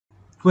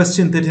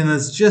Question 13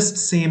 is just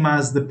same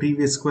as the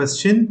previous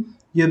question.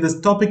 Here the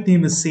topic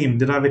name is same,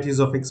 derivatives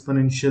of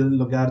exponential,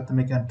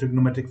 logarithmic and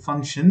trigonometric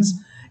functions.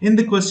 In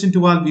the question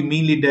 12, we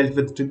mainly dealt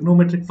with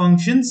trigonometric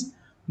functions.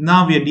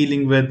 Now we are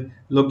dealing with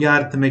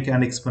logarithmic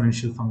and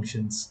exponential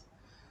functions.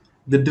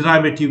 The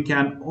derivative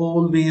can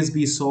always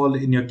be solved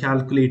in your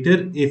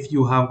calculator if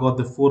you have got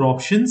the 4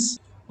 options.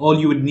 All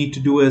you would need to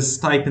do is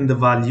type in the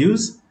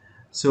values.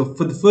 So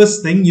for the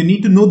first thing, you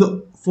need to know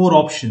the 4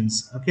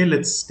 options. Okay,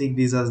 let's take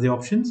these as the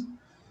options.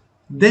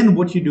 Then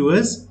what you do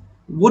is,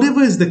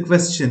 whatever is the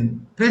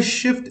question, press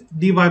shift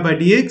dy by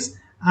dx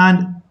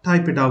and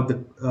type it out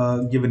the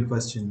given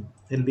question.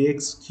 It'll be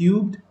x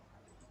cubed,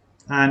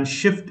 and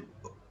shift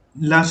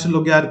natural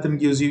logarithm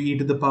gives you e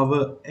to the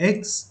power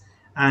x,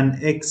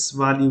 and x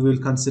value we'll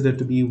consider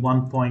to be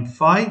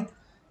 1.5.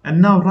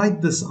 And now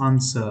write this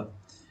answer.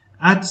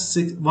 At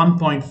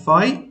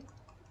 1.5,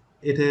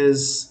 it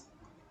is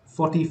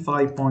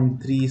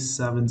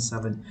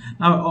 45.377.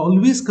 Now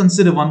always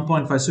consider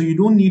 1.5, so you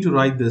don't need to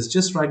write this,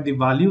 just write the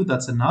value,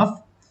 that's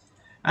enough.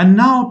 And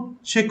now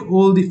check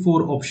all the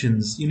 4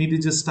 options. You need to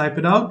just type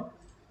it out.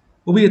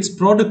 Obviously it's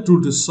product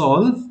rule to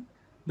solve,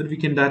 but we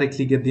can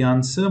directly get the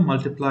answer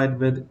multiplied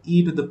with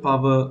e to the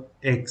power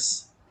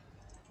x,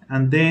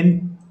 and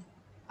then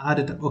add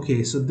it.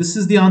 Okay, so this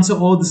is the answer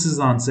or this is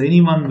the answer,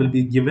 anyone will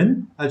be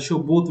given. I'll show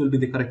both will be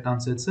the correct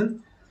answer itself.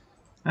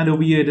 And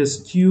over here it is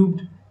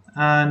cubed,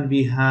 and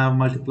we have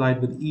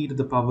multiplied with e to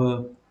the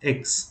power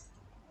x.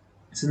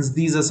 Since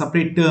these are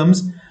separate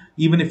terms,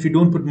 even if you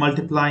don't put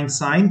multiplying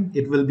sign,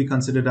 it will be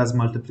considered as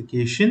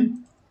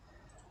multiplication.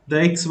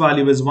 The x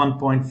value is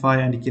 1.5,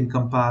 and you can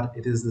compare,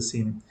 it is the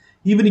same.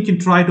 Even you can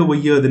try it over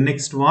here, the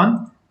next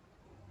one,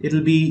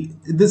 it'll be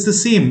this the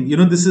same. You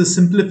know, this is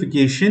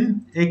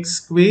simplification, x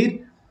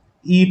squared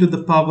e to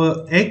the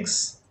power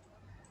x,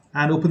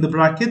 and open the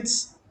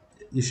brackets.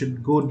 You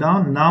should go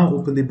down, now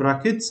open the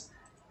brackets,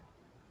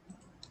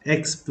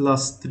 x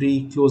plus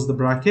 3, close the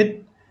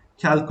bracket,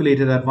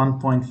 calculated at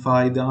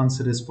 1.5, the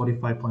answer is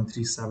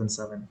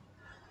 45.377.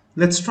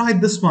 Let's try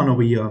this one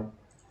over here.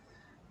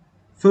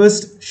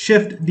 First,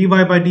 shift dy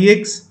by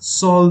dx,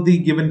 solve the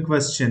given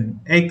question,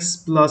 x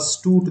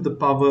plus 2 to the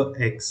power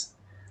x.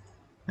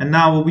 And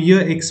now over here,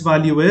 x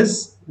value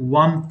is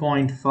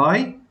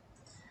 1.5,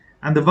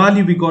 and the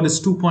value we got is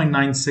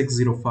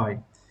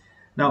 2.9605.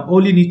 Now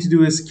all you need to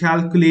do is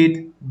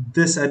calculate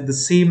this at the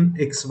same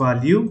x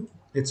value.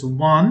 It's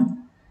 1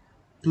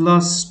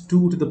 plus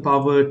 2 to the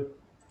power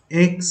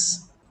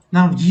x.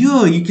 Now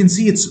here you can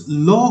see it's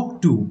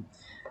log 2.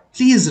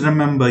 Please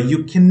remember,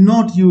 you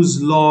cannot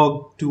use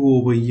log 2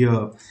 over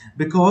here,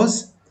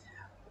 because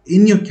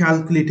in your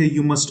calculator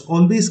you must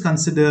always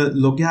consider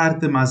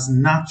logarithm as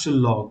natural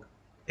log,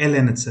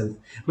 ln itself.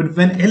 But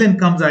when ln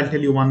comes, I'll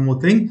tell you one more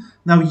thing.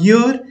 Now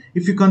here,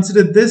 if you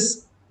consider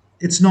this,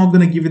 it's not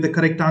going to give you the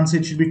correct answer.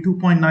 It should be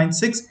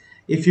 2.96.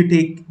 If you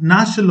take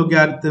natural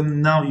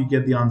logarithm, now you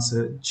get the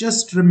answer.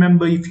 Just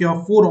remember, if you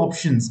have 4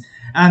 options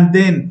and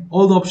then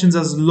all the options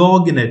as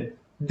log in it,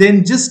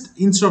 then just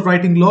instead of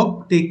writing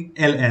log, take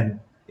ln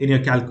in your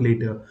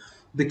calculator.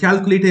 The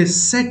calculator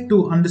is set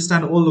to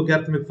understand all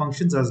logarithmic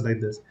functions as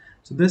like this.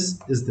 So this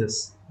is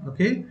this,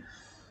 okay?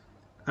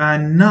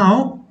 And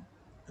now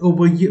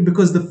over here,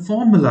 because the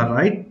formula,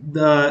 right,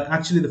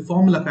 actually the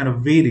formula kind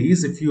of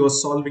varies if you are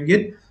solving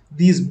it.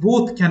 These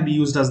both can be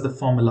used as the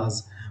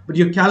formulas, but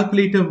your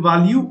calculator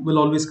value will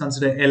always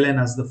consider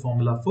ln as the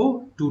formula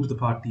for 2 to the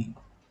power t.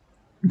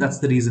 That's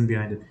the reason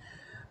behind it.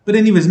 But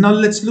anyways, now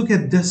let's look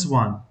at this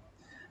one.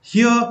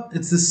 Here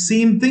it's the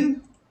same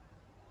thing.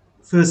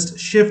 First,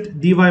 shift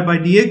dy by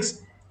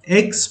dx,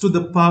 x to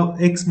the power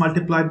x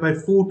multiplied by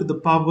 4 to the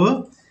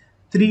power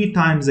 3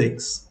 times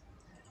x,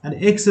 and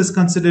x is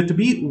considered to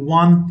be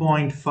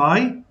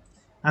 1.5,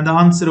 and the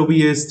answer over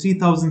here is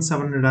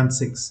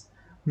 3706.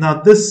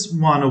 Now this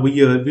one over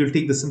here, we'll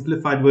take the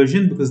simplified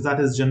version because that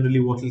is generally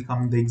what will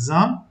come in the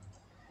exam.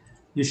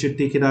 You should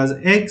take it as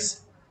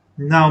x.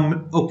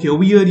 Now, okay,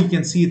 over here you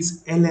can see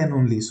it's ln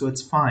only, so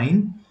it's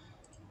fine.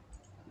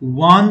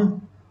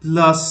 1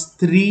 plus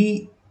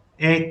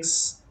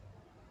 3x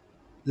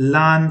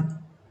ln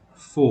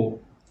 4.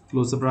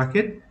 Close the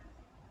bracket,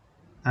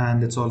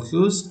 and it's all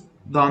closed.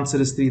 The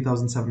answer is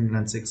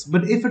 3706.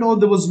 But if at all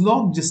there was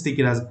log, just take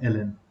it as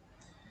ln.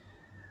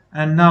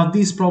 And now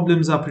these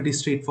problems are pretty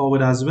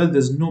straightforward as well.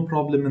 There's no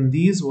problem in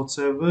these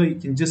whatsoever. You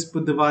can just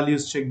put the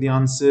values, check the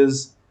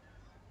answers.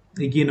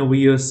 Again, over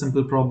here,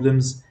 simple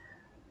problems.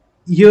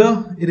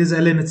 Here, it is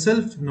ln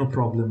itself, no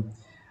problem.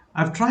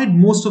 I've tried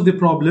most of the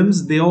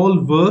problems. They all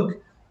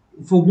work.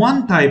 For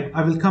one type,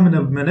 I will come in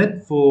a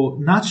minute. For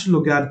natural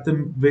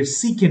logarithm, where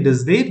secant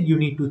is there, you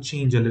need to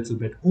change a little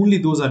bit. Only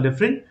those are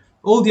different.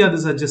 All the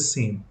others are just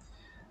same.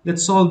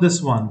 Let's solve this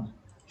one.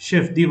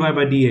 Shift dy by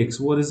dx.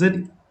 What is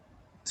it?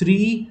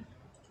 3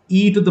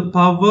 e to the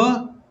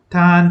power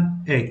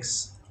tan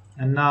x,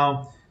 and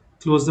now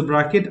close the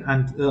bracket,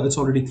 and it's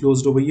already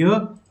closed over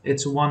here.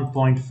 It's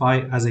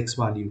 1.5 as x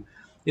value.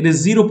 It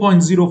is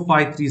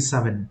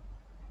 0.0537.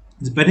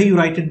 It's better you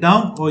write it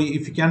down, or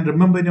if you can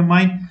remember in your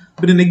mind,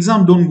 but in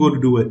exam don't go to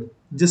do it.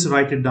 Just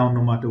write it down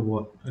no matter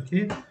what.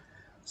 Okay,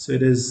 so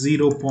it is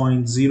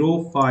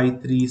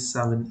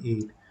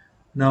 0.05378.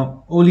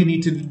 Now all you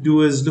need to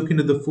do is look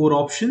into the four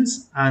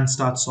options and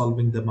start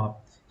solving them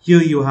up.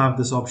 Here you have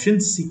this option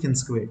secant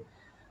squared.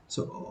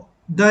 So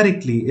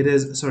directly it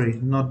is, sorry,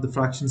 not the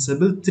fraction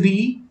symbol,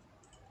 3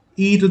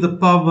 e to the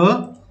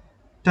power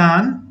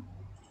tan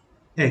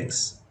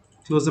x,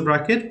 close the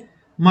bracket,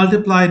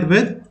 multiplied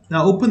with,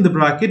 now open the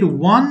bracket,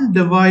 1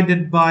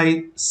 divided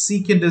by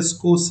secant is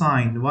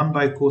cosine, 1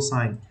 by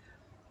cosine,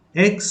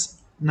 x,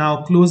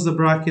 now close the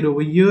bracket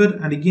over here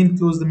and again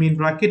close the main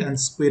bracket and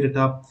square it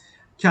up,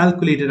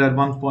 calculate it at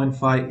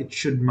 1.5, it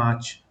should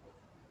match.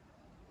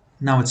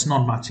 Now it's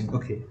not matching,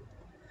 okay.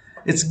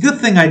 It's a good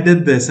thing I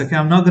did this, okay,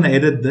 I'm not going to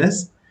edit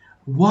this.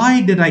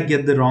 Why did I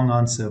get the wrong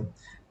answer?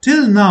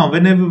 Till now,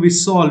 whenever we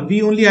solve,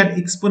 we only had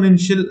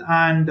exponential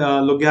and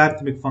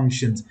logarithmic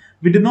functions.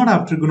 We did not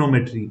have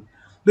trigonometry.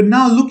 But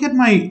now look at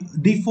my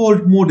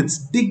default mode, it's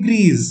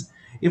degrees.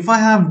 If I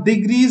have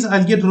degrees,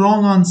 I'll get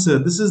wrong answer.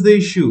 This is the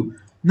issue.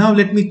 Now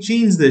let me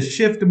change this,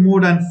 shift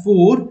mode and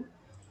 4.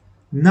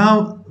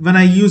 Now when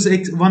I use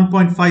x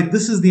 1.5,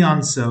 this is the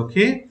answer,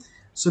 okay?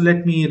 So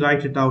let me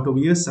write it out over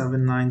here,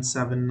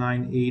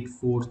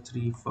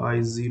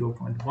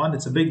 797984350.1.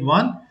 It's a big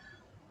one.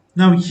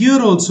 Now here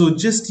also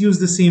just use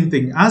the same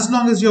thing. As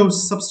long as you have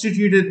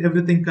substituted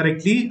everything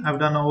correctly, I've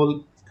done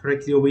all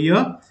correctly over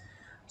here.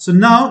 So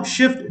now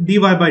shift dy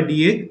by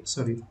dx,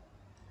 sorry,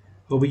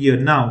 over here.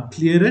 Now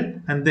clear it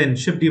and then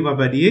shift dy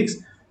by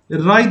dx.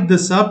 Write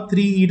this up,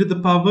 3e to the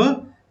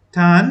power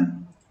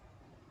tan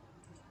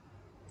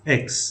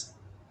x,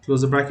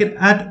 close the bracket,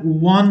 at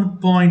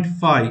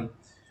 1.5.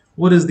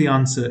 What is the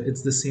answer?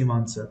 It's the same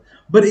answer.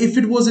 But if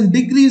it was in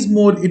degrees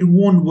mode, it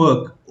won't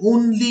work.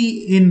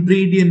 Only in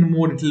radian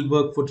mode it will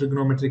work for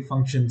trigonometric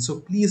functions. So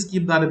please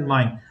keep that in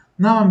mind.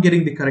 Now I'm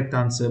getting the correct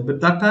answer,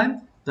 but that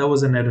time that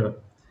was an error.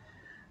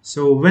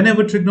 So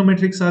whenever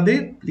trigonometrics are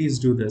there, please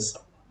do this.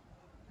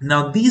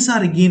 Now these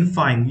are again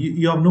fine.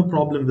 You have no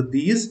problem with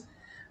these.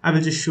 I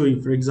will just show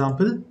you, for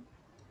example,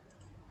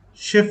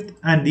 shift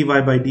and dy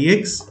by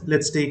dx.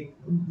 Let's take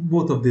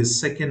both of these,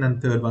 second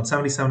and third one,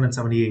 77 and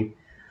 78.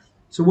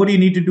 So what you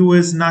need to do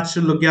is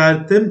natural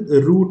logarithm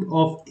root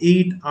of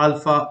 8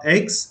 alpha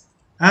x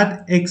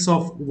at x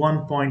of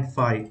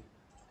 1.5.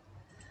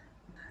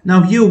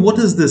 Now here, what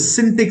is this?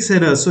 Syntax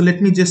error. So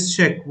let me just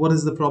check what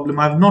is the problem.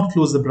 I have not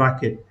closed the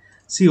bracket.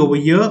 See over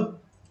here.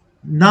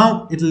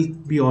 Now it'll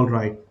be all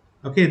right.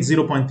 Okay, it's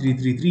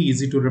 0.333,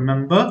 easy to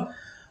remember.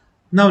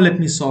 Now let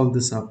me solve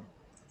this up.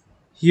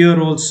 Here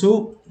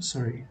also,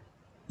 sorry,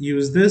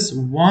 use this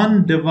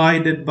 1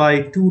 divided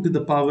by 2 to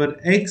the power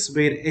x,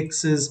 where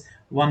x is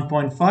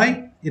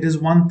 1.5, it is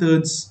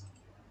 1/3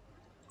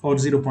 or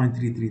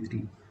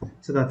 0.333.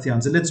 So that's the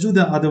answer. Let's do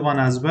the other one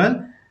as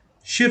well.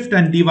 Shift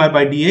and dy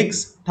by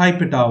dx,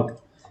 type it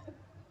out.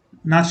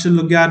 Natural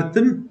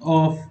logarithm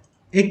of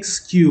x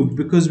cubed,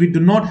 because we do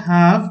not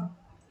have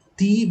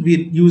t,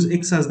 we use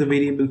x as the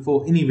variable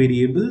for any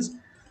variables.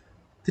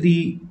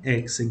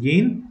 3x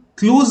again.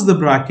 Close the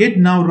bracket.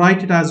 Now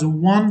write it as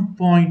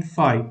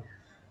 1.5.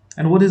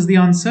 And what is the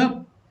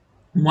answer?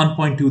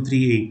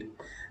 1.238.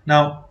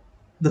 Now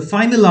the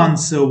final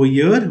answer over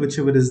here,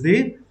 whichever is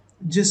there,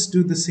 just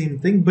do the same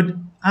thing, but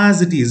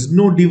as it is,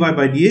 no dy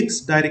by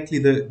dx, directly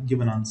the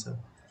given answer.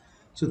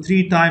 So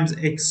 3 times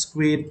x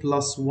squared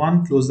plus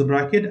 1, close the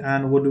bracket,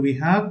 and what do we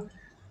have?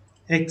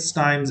 X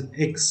times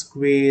x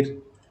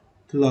squared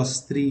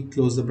plus 3,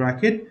 close the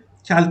bracket,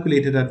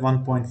 calculated at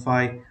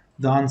 1.5,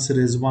 the answer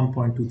is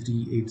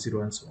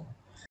 1.2380 and so on.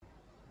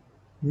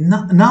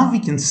 Now we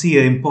can see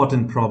an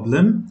important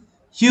problem.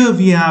 Here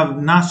we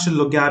have natural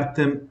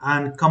logarithm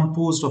and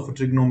composed of a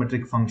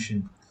trigonometric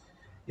function.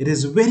 It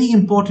is very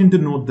important to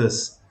note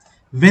this.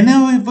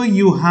 Whenever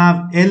you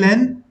have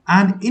ln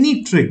and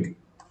any trig,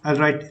 I'll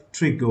write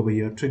trig over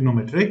here,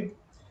 trigonometric,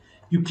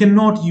 you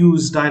cannot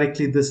use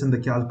directly this in the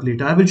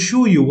calculator. I will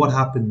show you what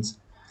happens.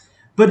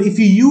 But if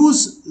you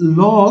use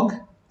log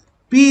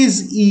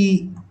base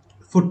e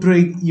for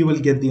trig, you will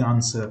get the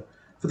answer.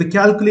 For the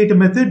calculator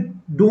method,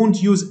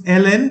 don't use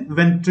ln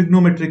when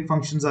trigonometric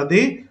functions are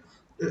there.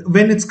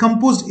 When it's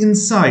composed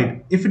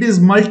inside, if it is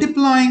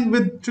multiplying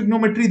with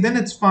trigonometry, then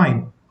it's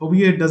fine. Over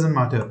here, it doesn't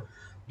matter.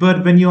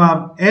 But when you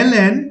have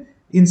ln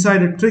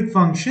inside a trig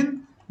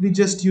function, we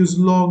just use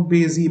log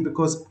base e,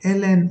 because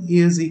ln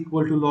is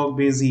equal to log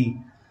base e.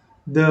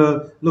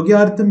 The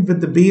logarithm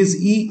with the base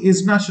e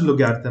is natural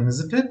logarithm,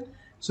 isn't it?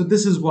 So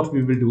this is what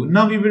we will do.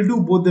 Now we will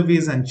do both the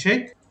ways and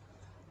check.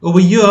 Over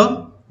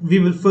here, we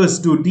will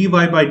first do dy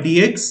by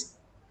dx,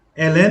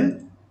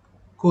 ln,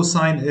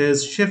 cosine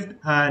is shift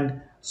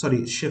and,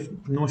 sorry, shift,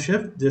 no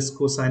shift, just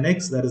cosine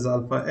x, that is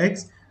alpha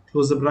x,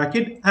 close the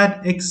bracket,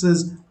 at x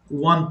is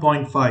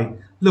 1.5.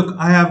 Look,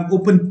 I have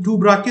opened 2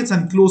 brackets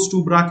and closed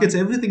 2 brackets,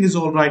 everything is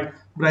all right,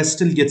 but I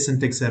still get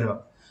syntax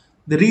error.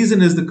 The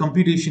reason is the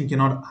computation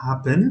cannot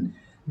happen.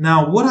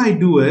 Now what I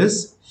do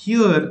is,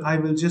 here I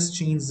will just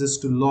change this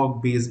to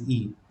log base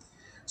e.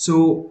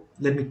 So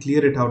let me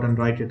clear it out and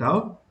write it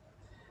out.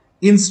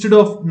 Instead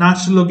of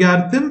natural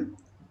logarithm,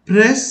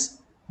 press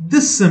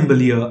this symbol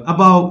here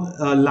above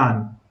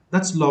lan.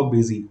 That's log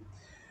base e.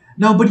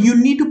 Now, but you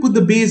need to put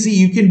the base e.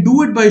 You can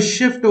do it by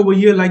shift over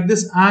here like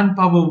this and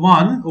power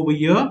 1 over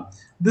here.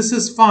 This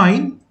is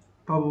fine,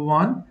 power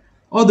 1.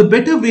 Or the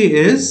better way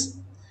is,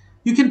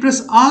 you can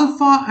press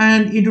alpha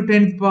and into 10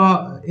 to the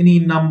power, any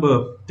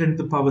number, 10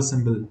 to the power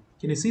symbol.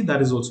 Can you see?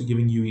 That is also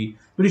giving you e.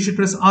 But you should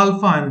press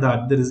alpha and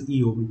that. There is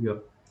e over here.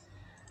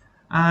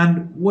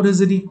 And what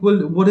is it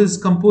equal? What is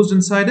composed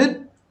inside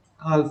it?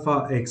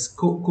 Alpha x,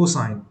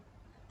 cosine.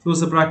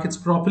 Close the brackets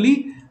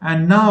properly.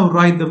 And now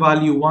write the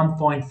value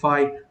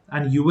 1.5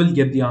 and you will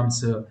get the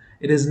answer.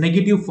 It is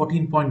negative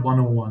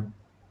 14.101.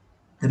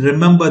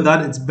 Remember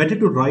that it's better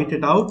to write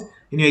it out.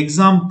 In your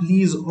exam,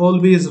 please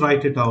always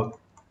write it out.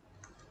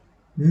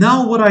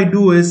 Now what I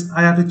do is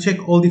I have to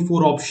check all the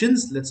four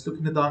options. Let's look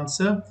into the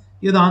answer.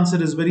 Here the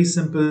answer is very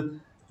simple.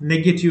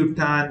 Negative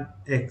tan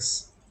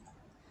x.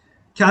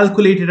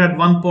 Calculated at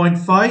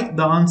 1.5,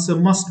 the answer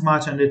must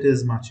match and it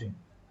is matching.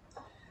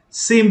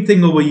 Same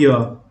thing over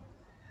here.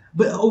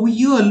 But over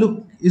here,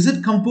 look, is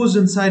it composed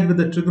inside with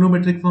the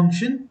trigonometric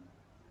function?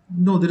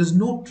 No, there is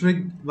no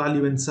trig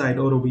value inside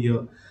or over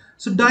here.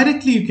 So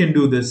directly you can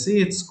do this.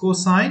 See, it's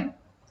cosine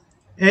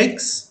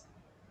x.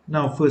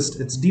 Now first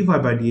it's dy by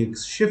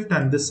dx. Shift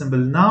and this symbol.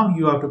 Now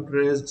you have to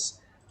press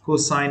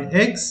cosine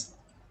x.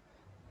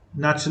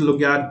 Natural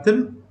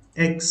logarithm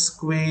x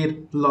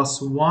squared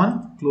plus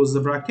 1. Close the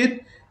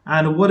bracket.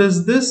 And what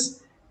is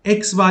this?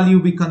 X value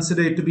we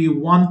consider it to be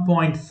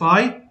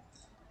 1.5.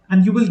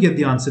 And you will get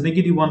the answer,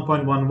 negative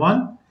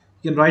 1.11.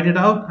 You can write it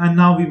out. And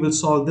now we will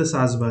solve this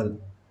as well.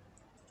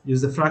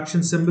 Use the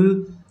fraction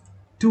symbol.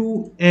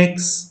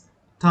 2x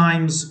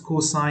times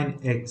cosine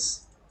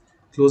x.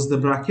 Close the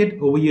bracket.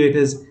 Over here it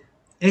is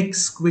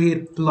x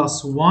squared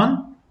plus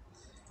 1.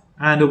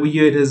 And over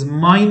here it is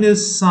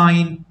minus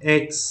sine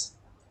x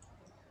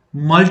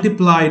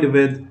multiplied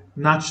with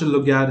natural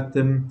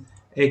logarithm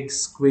x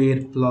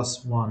squared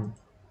plus 1.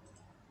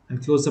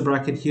 And close the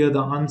bracket here.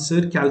 The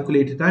answer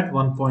calculated at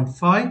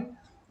 1.5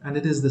 and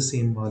it is the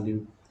same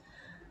value.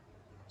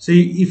 So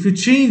if you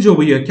change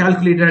over here,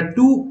 calculate at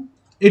 2,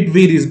 it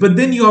varies. But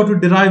then you have to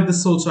derive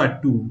this also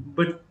at 2.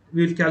 But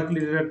we'll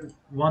calculate it at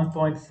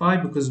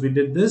 1.5 because we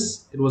did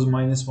this. It was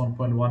minus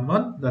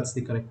 1.11. That's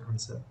the correct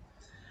answer.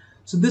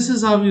 So this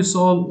is how you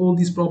solve all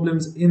these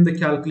problems in the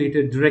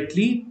calculator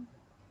directly.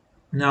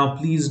 Now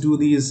please do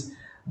these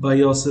by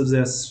yourselves.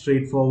 They're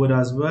straightforward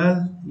as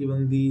well.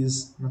 Even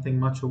these, nothing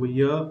much over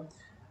here.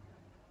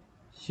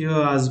 Here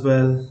as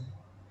well.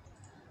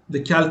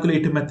 The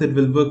calculator method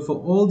will work for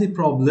all the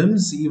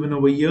problems, even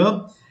over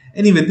here.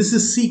 Anyway, this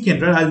is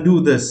secant, right? I'll do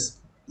this.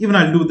 Even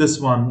I'll do this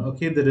one.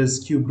 Okay, there is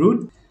cube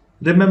root.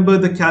 Remember,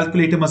 the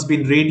calculator must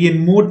be in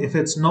radian mode. If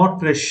it's not,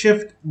 press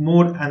shift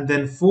mode and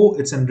then 4.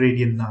 It's in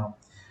radian now.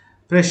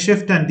 Press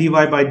shift and dy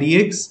by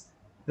dx.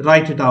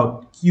 Write it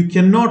out. You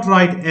cannot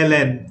write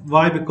ln.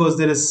 Why? Because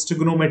there is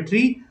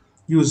trigonometry.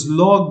 Use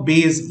log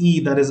base e,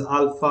 that is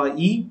alpha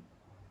e.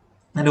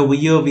 And over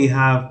here we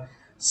have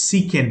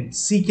secant.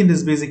 Secant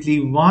is basically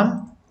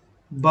 1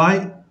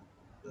 by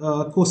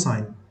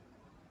cosine.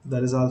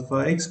 That is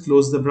alpha x.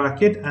 Close the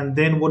bracket. And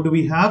then what do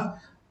we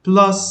have?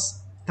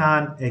 Plus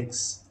tan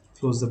x.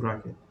 Close the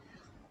bracket.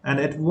 And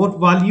at what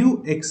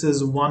value? X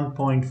is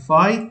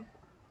 1.5.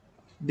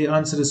 The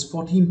answer is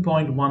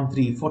 14.13,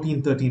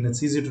 1413.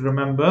 It's easy to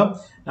remember.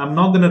 I'm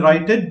not going to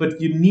write it, but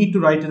you need to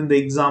write it in the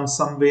exam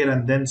somewhere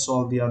and then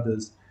solve the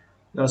others.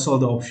 Solve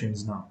the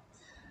options now.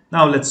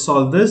 Now let's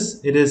solve this.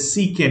 It is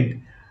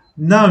secant.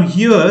 Now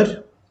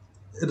here,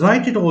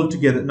 write it all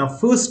together. Now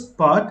first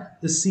part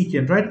is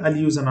secant, right? I'll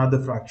use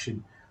another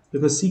fraction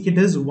because secant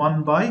is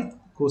 1 by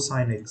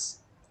cosine x.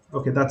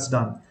 Okay, that's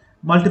done.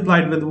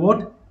 Multiplied with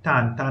what?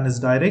 Tan. Tan is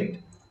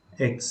direct.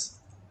 X.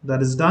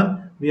 That is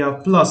done. We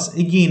have plus.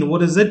 Again,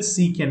 what is it?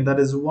 Secant. That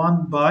is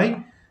 1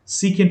 by.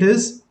 Secant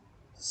is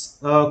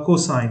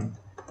cosine.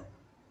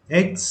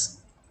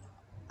 X.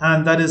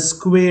 And that is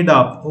squared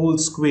up. Whole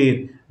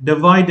square.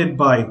 Divided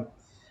by.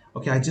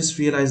 Okay, I just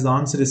realized the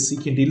answer is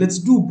secant t. Let's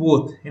do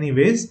both.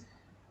 Anyways,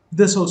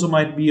 this also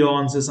might be your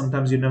answer.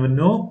 Sometimes you never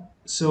know.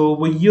 So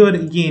over here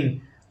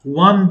again,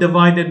 1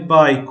 divided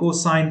by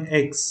cosine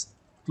x.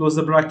 Close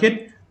the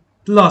bracket.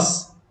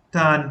 Plus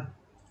tan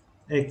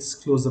x.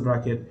 Close the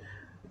bracket.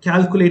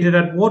 Calculated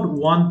at what?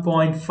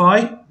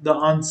 1.5. The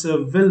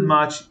answer will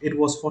match. It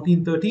was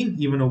 1413.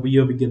 Even over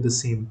here we get the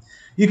same.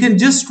 You can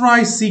just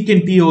try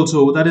secant t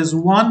also. That is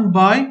 1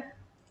 by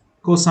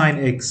cosine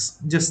x.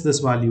 Just this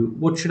value.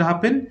 What should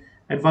happen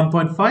at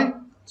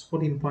 1.5? It's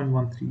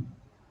 14.13.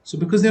 So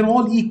because they're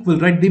all equal,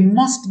 right? They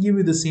must give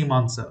you the same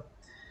answer.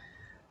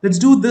 Let's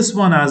do this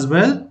one as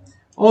well.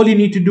 All you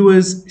need to do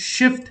is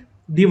shift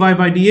dy by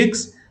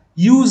dx.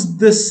 Use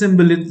this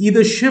symbol.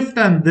 Either shift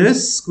and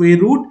this square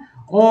root,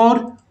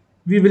 or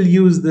we will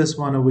use this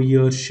one over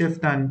here,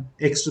 shift and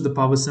x to the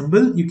power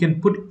symbol. You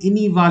can put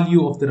any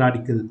value of the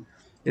radical.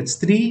 It's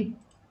 3.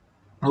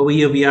 Over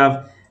here we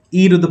have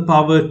e to the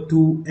power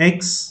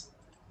 2x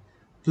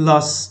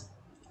plus,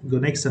 go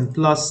next, and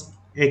plus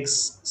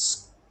x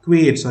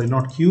squared, sorry,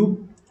 not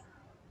cube.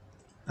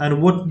 And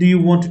what do you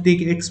want to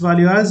take x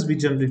value as? We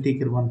generally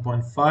take it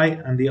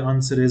 1.5, and the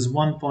answer is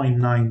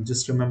 1.9.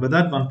 Just remember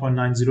that,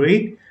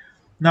 1.908.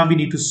 Now we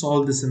need to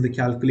solve this in the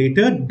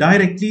calculator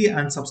directly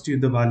and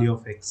substitute the value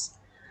of x.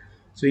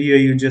 So here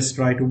you just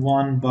write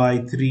 1 by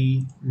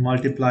 3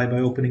 multiply by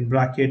opening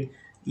bracket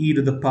e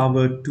to the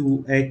power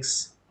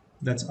 2x,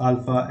 that's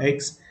alpha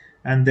x,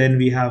 and then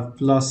we have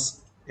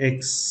plus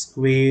x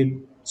squared,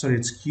 sorry,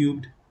 it's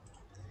cubed,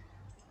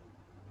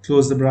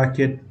 close the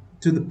bracket,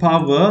 to the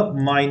power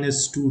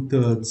minus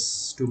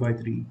 2/3, 2 by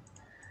 3.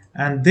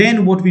 And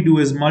then what we do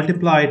is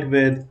multiply it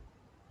with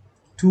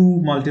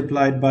 2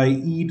 multiplied by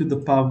e to the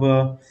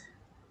power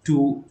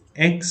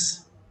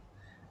 2x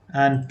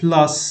and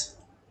plus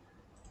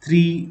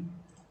 3,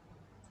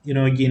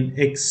 again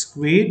x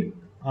squared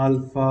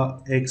alpha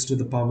x to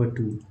the power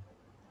 2,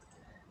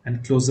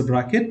 and close the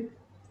bracket.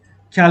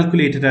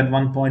 Calculated at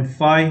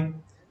 1.5,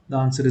 the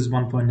answer is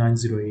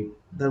 1.908.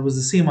 That was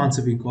the same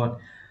answer we got.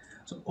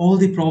 So all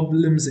the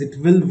problems, it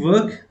will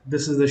work.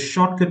 This is the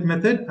shortcut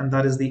method, and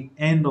that is the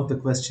end of the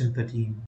question 13.